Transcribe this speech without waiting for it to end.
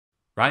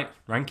Right,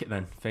 rank it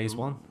then. Phase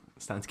 1.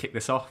 Starting to kick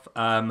this off.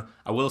 I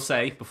will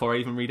say, before I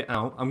even read it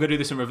out, I'm going to do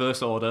this in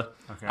reverse order.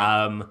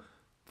 Okay.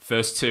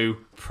 First 2,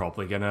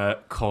 probably going to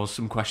cause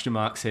some question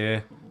marks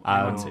here.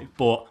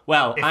 But,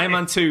 well, Iron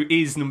Man 2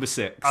 is number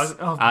 6.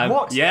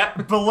 What? Yeah.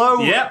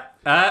 Below? Yeah.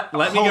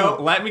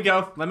 Let me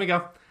go.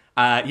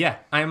 Yeah,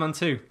 Iron Man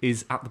 2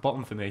 is at the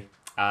bottom for me.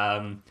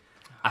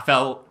 I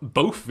felt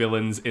both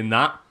villains in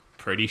that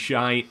pretty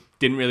shite.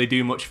 Didn't really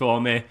do much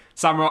for me.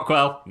 Sam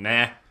Rockwell,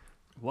 nah.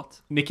 What?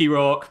 Nicky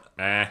Rourke,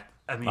 nah.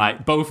 I mean,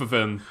 like, both of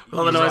them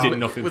did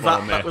nothing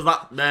for me. Was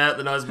that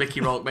the noise Mickey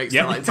Rourke makes?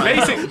 Yeah,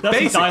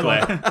 basically. It's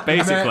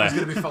going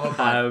to be followed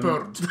by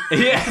burnt.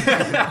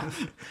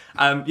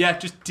 Yeah,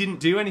 just didn't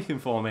do anything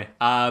for me.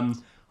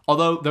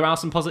 Although there are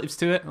some positives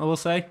to it, I will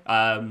say.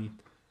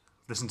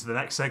 Listen to the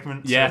next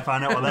segment to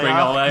find out what they bring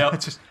are. all they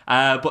up.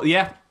 But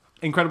yeah,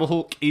 Incredible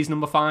Hulk is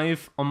number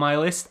 5 on my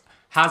list.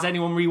 Has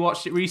anyone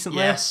rewatched it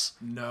recently? Yes.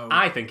 No.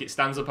 I think it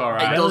stands up all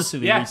right. It does.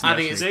 Yeah, I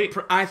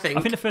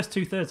think the first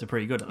 2/3 are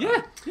pretty good.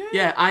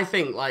 Yeah, I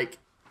think like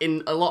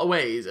in a lot of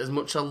ways, as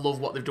much as I love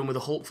what they've done with the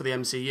Hulk for the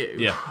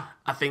MCU,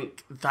 I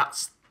think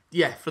that's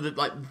for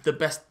the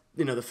best.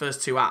 You know, the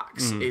first 2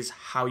 acts is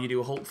how you do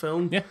a Hulk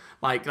film. Yeah,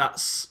 like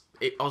that's.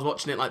 I was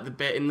watching it like the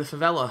bit in the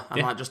favela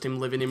and like just him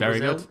living in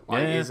Brazil. Good.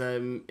 Like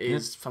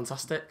is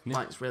fantastic. Yeah.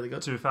 Like it's really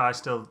good. To be fair, I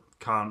still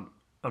can't.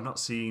 I've not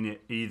seen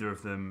it either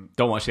of them.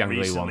 Don't watch the Ang Lee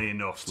one recently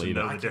enough to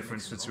know the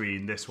difference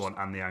between this one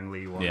and the Ang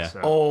Lee one. Yeah.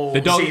 So.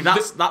 See,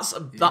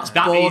 that's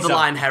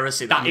borderline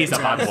heresy. That is a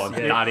bad one.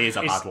 That is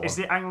a bad one. Is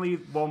the Ang Lee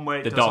one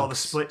where it does all the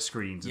split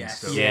screens and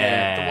stuff?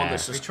 Yeah, the one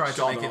that's just tried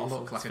to make it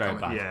look like a very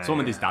comedy. bad. Someone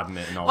with his dad in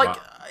it and all that.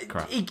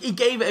 Crap. He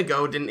gave it a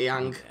go, didn't he,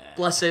 Ang?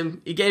 Bless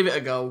him. He gave it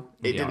a go.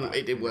 It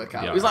didn't work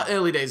out. It was like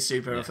early days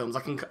of superhero films.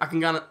 I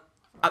can kind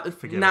of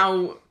forgive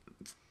now.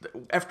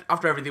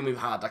 After everything we've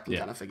had, I can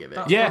kind of forgive it.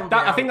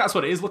 I think that's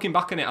what it is. Looking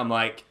back on it, I'm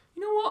like,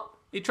 you know what?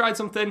 He tried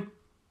something.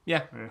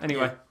 Yeah.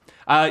 Anyway.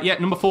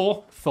 Number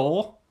 4,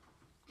 Thor.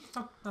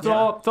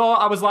 Thor,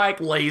 I was like...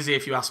 Lazy,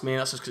 if you ask me.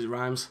 That's just because it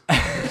rhymes.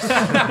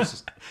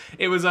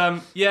 It was,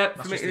 for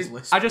me,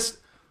 I just...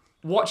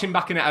 Watching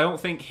back in it, I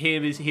don't think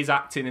his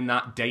acting in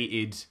that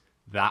dated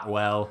that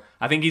well.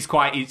 I think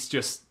it's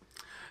just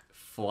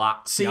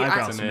flat. See, the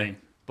eyebrows to me.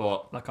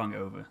 But I can't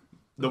get over.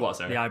 The what,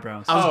 sorry? The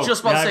eyebrows. I was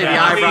just about to say the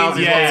eyebrows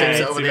is what tips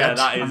it over the edge.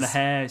 And the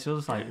hair, it's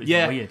just like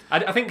weird.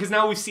 I think because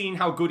now we've seen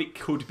how good it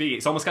could be,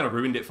 it's almost kind of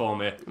ruined it for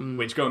me.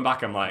 Which going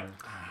back, I'm like...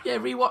 Yeah,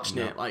 rewatching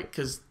it, like,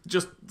 because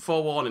just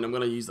forewarning, I'm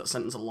going to use that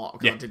sentence a lot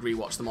because I did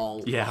rewatch them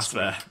all. Yeah, that's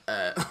fair.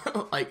 I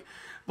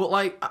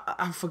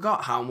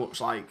forgot how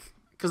much, like...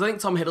 Because I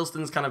think Tom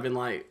Hiddleston's kind of been,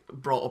 like,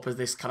 brought up as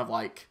this kind of,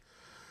 like...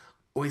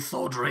 We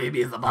thought Raimi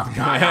is the bad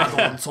guy, I go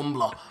on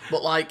Tumblr.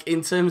 But, like,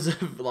 in terms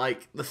of,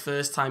 like, the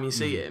first time you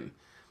see him...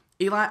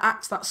 He like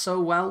acts that so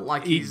well.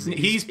 Like he's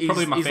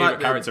probably my favourite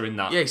character in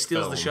that. Yeah, he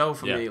steals the show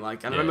for me. Yeah.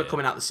 Like, and I remember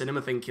coming out the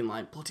cinema thinking,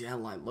 like, bloody hell,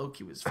 like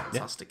Loki was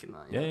fantastic in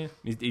that. Yeah.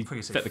 He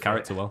fit the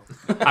character well.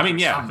 I mean,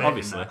 yeah,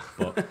 obviously.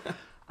 But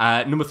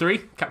number 3,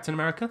 Captain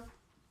America.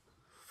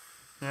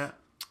 Yeah.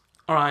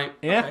 All right.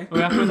 Yeah. Okay.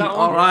 We're happy with that one.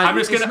 All right. I'm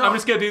just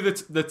gonna do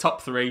the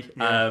top 3.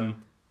 Yeah.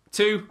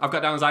 2, I've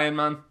got down as Iron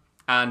Man,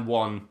 and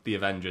 1, the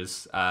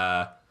Avengers.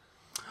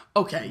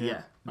 Okay.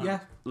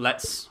 Yeah.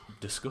 Let's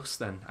discuss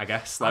then, I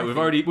guess. Like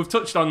we've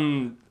touched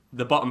on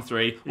the bottom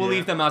 3. We'll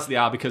leave them as they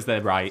are because they're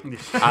right. We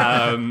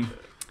can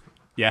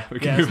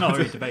it's not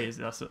really debate, is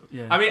it?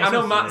 I mean, I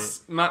know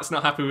Matt's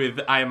not happy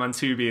with Iron Man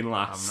 2 being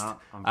last.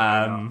 I'm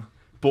not.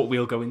 But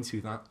we'll go into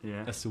that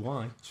as to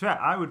why. So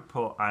I would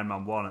put Iron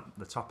Man 1 at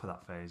the top of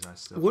that phase.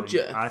 Would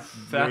you? I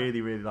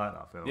really, really like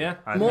that film. Yeah.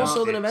 More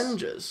so than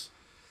Avengers?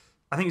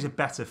 I think it's a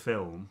better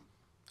film.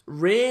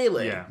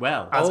 Really? Yeah.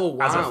 Well, as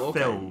a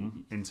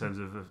film, in terms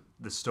of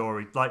the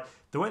story, like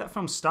the way that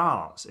film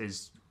starts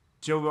is,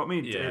 do you know what I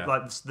mean? Yeah.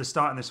 Like they're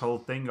starting this whole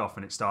thing off,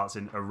 and it starts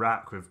in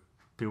Iraq with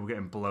people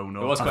getting blown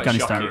up. It was quite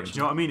Afghanistan. shocking. Do you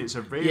know what I mean? It's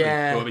a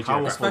really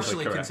powerful,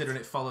 especially considering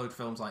it followed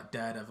films like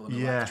Daredevil and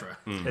Elektra.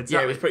 Exactly.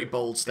 Yeah, it was a pretty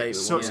bold statement.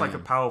 So it's like a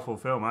powerful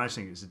film. I just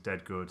think it's a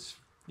dead good.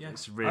 Yeah,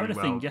 it's really I read a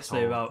thing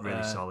yesterday about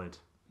really solid.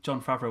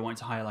 John Favreau wanted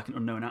to hire like an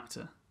unknown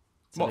actor.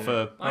 What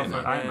for Iron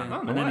Man?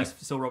 And then he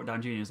still Robert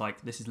Downey Jr. was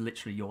like, "This is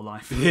literally your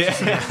life. Yeah.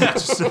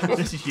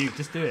 This is you.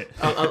 Just do it."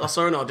 I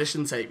saw an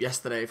audition tape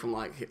yesterday from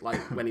like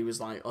when he was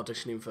like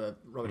auditioning for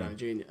Robert Downey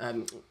Jr.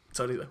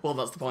 Tony. Well,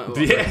 that's the point.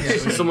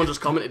 Someone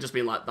just commented, just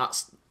being like,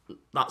 "That's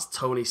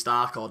Tony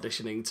Stark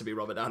auditioning to be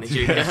Robert Downey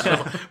Jr."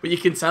 But you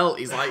can tell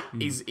he's like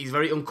he's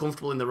very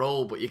uncomfortable in the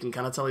role, but you can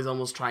kind of tell he's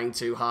almost trying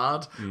too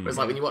hard. Whereas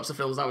like when you watch the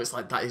films now, it's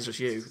like that is just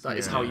you. That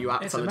is how you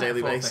act on a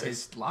daily basis. For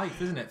his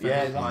life, isn't it? For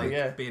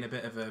him, being a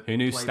bit of a who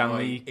knew Stan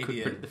Lee idiot.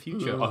 could predict the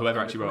future, or whoever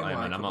actually wrote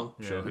Iron Man. I'm not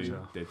sure who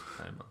did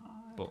Iron Man.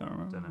 But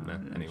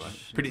anyway,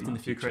 predicting the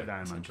future.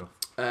 Iron Man, Joe.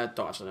 Don't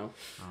actually know.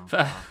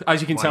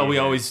 As you can tell, we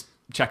always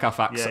check our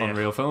facts on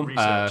Real Film.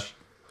 Research.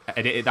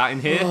 Edited that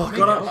in here.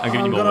 I'm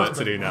giving you more work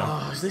to do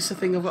now. Is this a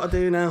thing I've got to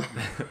do now?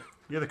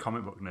 You're the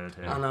comic book nerd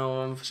here. I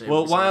know.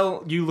 Well,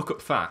 while you look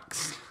up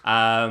facts,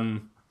 I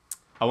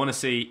want to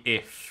see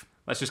if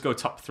let's just go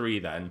top 3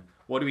 then.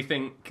 What do we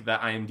think that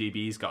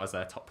IMDb's got as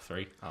their top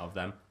 3 out of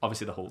them?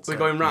 Obviously, the Hulk. We're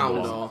going round,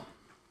 or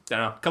Don't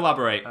know.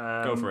 Collaborate.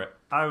 Go for it.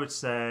 I would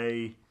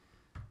say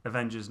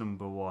Avengers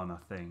number 1. I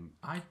think.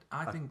 I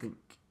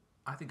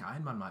think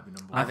Iron Man might be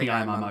number I 1. think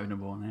Iron Man might be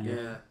number 1. Yeah.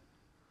 Yeah.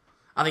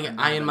 I think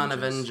And Iron Man,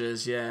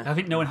 Avengers. Avengers. Yeah. I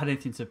think no one had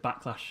anything to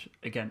backlash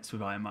against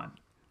with Iron Man.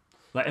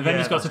 Like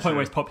Avengers got to the that's point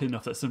where true. it's popular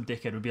enough that some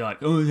dickhead would be like,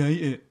 "Oh, I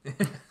hate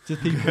it."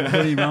 Just people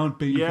running around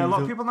beating. Yeah, a lot of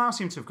things up. people now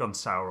seem to have gone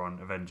sour on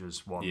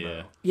Avengers 1. Yeah.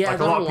 Though. Yeah,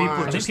 like I a lot don't of know people why.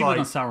 I think just people have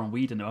like gone sour on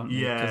Whedon, haven't they?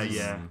 yeah, 'Cause it's-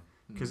 yeah,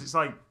 because it's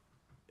like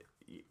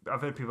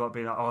I've heard people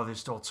being like, oh, they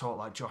still talk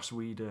like Joss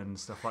Whedon and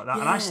stuff like that,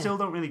 and I Yeah. still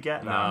don't really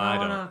get that. No, I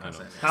don't. no, I I can't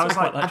don't. say I was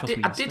quite like, like Joss I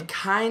Whedon did stuff.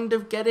 kind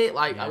of get it,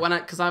 like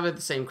because I've heard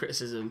the same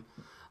criticism.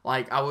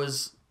 Like I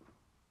was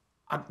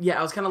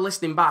kind of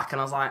listening back,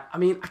 and I was like, I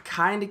mean, I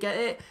kind of get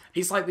it.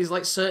 It's like there's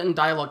like certain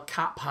dialogue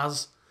Cap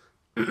has,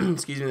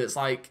 excuse me, that's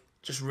like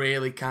just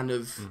really kind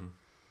of,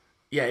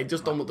 it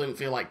just don't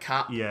feel like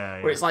Cap.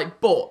 Yeah, Where it's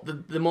like, but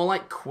the more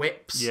like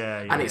quips. Yeah,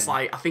 And yeah. it's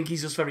like I think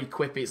he's just very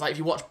quippy. It's like if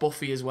you watch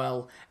Buffy as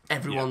well,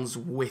 everyone's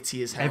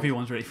witty as hell.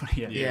 Everyone's really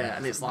funny. Yeah,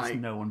 and it's There's like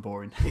no one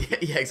boring.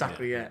 yeah,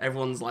 exactly. Yeah,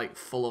 everyone's like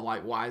full of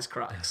like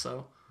wisecracks.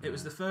 So. It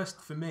was the first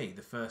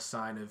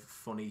sign of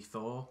funny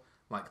Thor,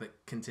 like that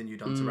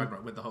continued on to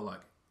Ragnarok with the whole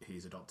like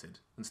he's adopted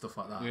and stuff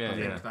like that. Yeah, I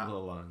think that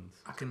little lines.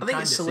 I can I think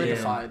kinda it see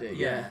solidified it.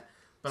 Yeah.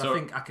 But So- I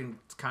think I can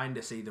kind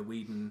of see the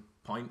Whedon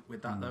point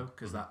with that though,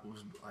 because that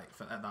was like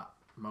at that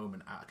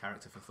moment out of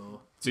character for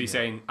Thor. So you're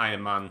saying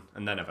Iron Man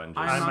and then Avengers?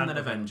 Iron Man, Man, then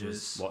Avengers.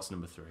 Avengers. What's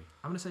number 3?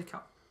 I'm gonna say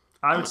Cap.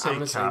 I I'm would say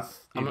gonna say Cap,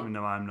 I'm even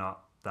though I'm not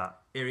that.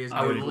 Here he is.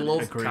 I would Googling it.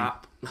 love agree.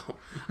 Cap. No,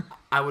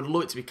 I would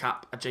love it to be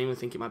Cap. I genuinely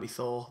think it might be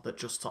Thor that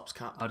just tops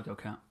Cap. I'd go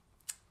Cat.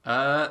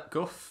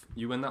 Guff,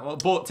 you win that one.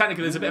 But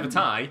technically there's a bit of a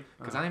tie,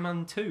 because Iron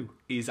Man 2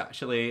 is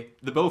actually...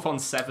 They're both on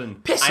 7.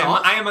 Piss Iron,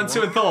 off. Iron Man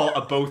 2 and Thor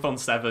are both on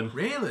 7.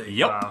 Really?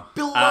 Yep. Wow.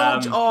 Bill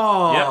Um,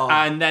 oh. Yep.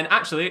 And then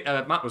actually,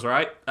 Matt was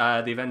right.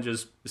 The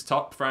Avengers is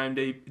top for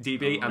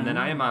IMDb, and then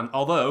Iron Man.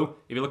 Although,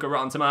 if you look at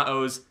Rotten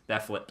Tomatoes, they're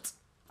flipped.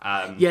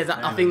 I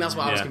think that's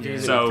what I was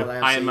confused So with. 'cause I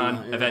have Iron seen Man,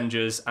 that, yeah.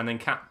 Avengers, and then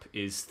Cap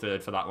is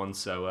 3rd for that one.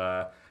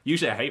 So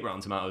usually I hate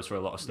Rotten Tomatoes for a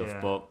lot of stuff, Yeah.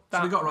 but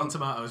So we got Rotten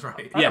Tomatoes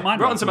right. I yeah, don't mind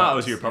Rotten Rotten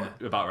Tomatoes Tomatoes, you're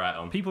probably about right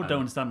on. People don't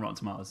understand Rotten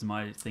Tomatoes. Is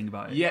my thing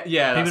about it. Yeah, People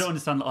that's- don't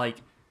understand that like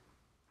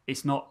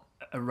it's not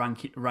a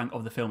rank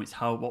of the film. It's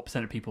what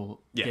percent of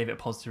people gave it a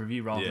positive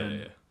review rather than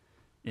Yeah.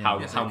 yeah. How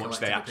Yeah, so much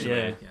they collective actually.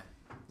 Yeah.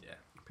 Yeah.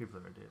 People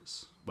are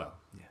idiots. Well,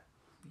 yeah.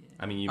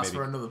 I mean, you That's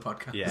maybe. for another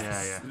podcast. Yeah,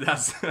 Yeah,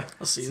 that's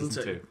season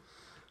 2.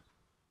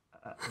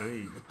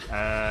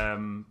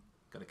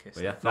 Got a kiss.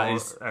 But yeah, Thor, that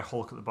is.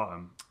 Hulk at the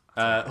bottom.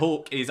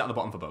 Hulk is at the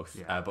bottom for both,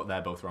 Yeah. but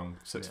they're both wrong,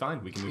 so it's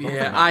fine. We can move on.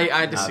 Yeah, from that.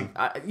 I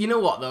disagree. You know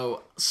what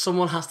though?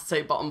 Someone has to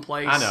take bottom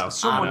place. I know.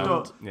 Someone I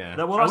know. does. Yeah.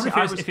 Well, I wonder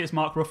that's- if it's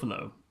Mark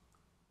Ruffalo,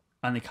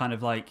 and they kind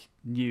of like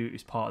knew it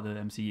was part of the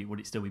MCU, would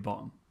it still be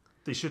bottom?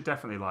 they should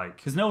definitely like.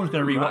 Because no one's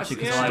going to rewatch it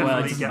because Yeah, like, well,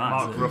 it Definitely doesn't get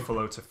matter. Mark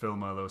Ruffalo to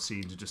film all those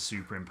scenes and just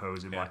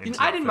superimpose him. Yeah. Like,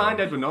 into I that didn't film. mind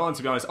Edward Norton,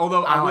 to be honest.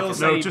 Although I I like will it.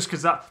 say, No, just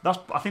because I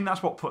think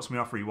that's what puts me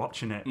off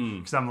rewatching it.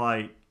 Because I'm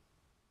like,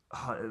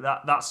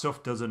 that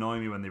stuff does annoy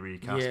me when they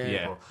recast Yeah.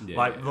 people. Yeah,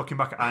 Like yeah. looking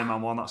back at Iron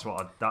Man 1, that's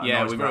what that Yeah,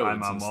 annoys with me about Rhodes Iron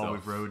Man and 1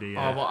 stuff. with Rhodey.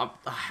 Oh, Yeah.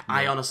 but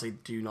I honestly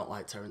do not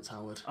like Terrence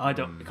Howard. I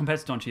don't compared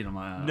to Don Cheadle. I'm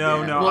like,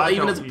 No, Yeah. no, Well, I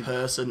even don't as a either.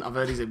 person, I've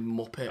heard he's a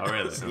muppet. Oh,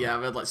 really? Yeah,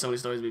 I've heard like so many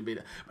stories being beat.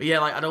 But yeah,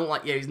 like I don't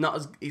like. Yeah, he's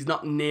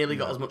not nearly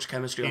got as much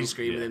chemistry on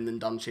screen with him than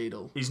Don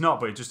Cheadle. He's not,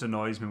 but it just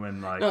annoys me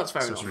when like No, that's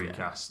fair stuff's enough, yeah.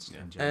 recast.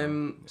 In general.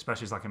 Um,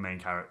 Especially as like a main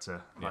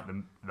character, like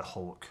the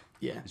Hulk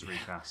Yeah. is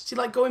recast. See,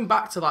 like going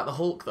back to like the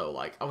Hulk though,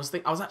 like I was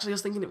actually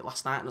just thinking of it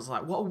last night, and I was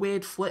like, what a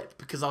weird flip,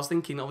 because I was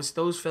thinking obviously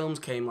those films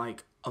came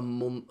like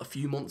a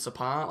few months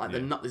apart, like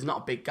there's not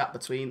a big gap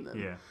between them.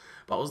 Yeah.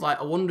 But I was like,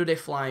 I wondered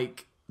if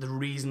like the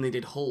reason they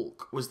did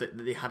Hulk was that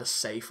they had a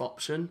safe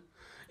option.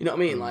 You know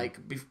what I mean? Like,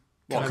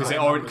 well, because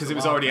kind of it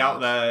was already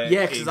out there.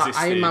 yeah, because like,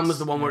 Iron Man was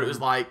the existed. one where it was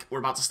like we're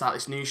about to start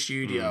this new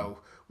studio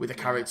with a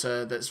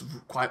character that's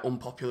quite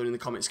unpopular in the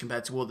comics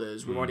compared to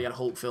others. We've already had a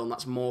Hulk film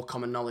that's more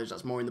common knowledge,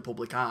 that's more in the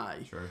public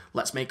eye. Sure.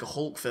 Let's make a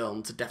Hulk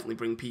film to definitely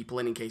bring people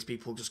in case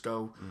people just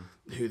go,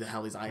 who the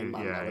hell is Iron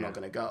Man? Yeah, No, we're yeah. not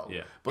going to go.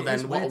 Yeah. But It then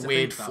is what weird a to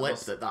weird think that flip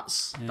was-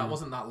 that's... That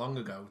wasn't that long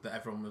ago that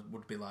everyone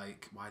would be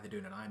like, why are they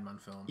doing an Iron Man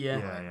film? Yeah.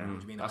 Like, Yeah, yeah. what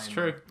do you mean That's Iron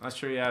true. Man? That's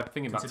true. Yeah,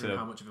 thinking back Considering to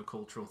how much of a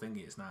cultural thing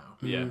it is now.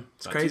 yeah,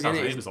 It's crazy, innit?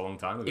 2008 was a long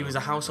time ago. He was a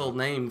household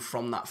name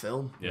from that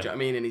film. Do you know what I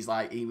mean? And he's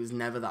like, he was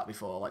never that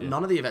before. Like,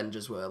 none of the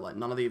Avengers were. Like,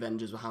 none of the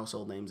Avengers were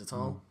household names at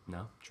all.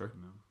 No, true.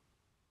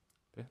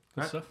 Yeah.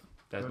 Good Right. stuff.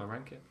 There's my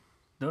ranking.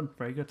 Done.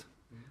 Very good.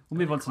 We'll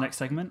move on to the next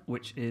segment,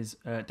 which is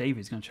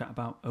David's going to chat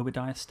about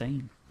Obadiah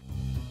Stane.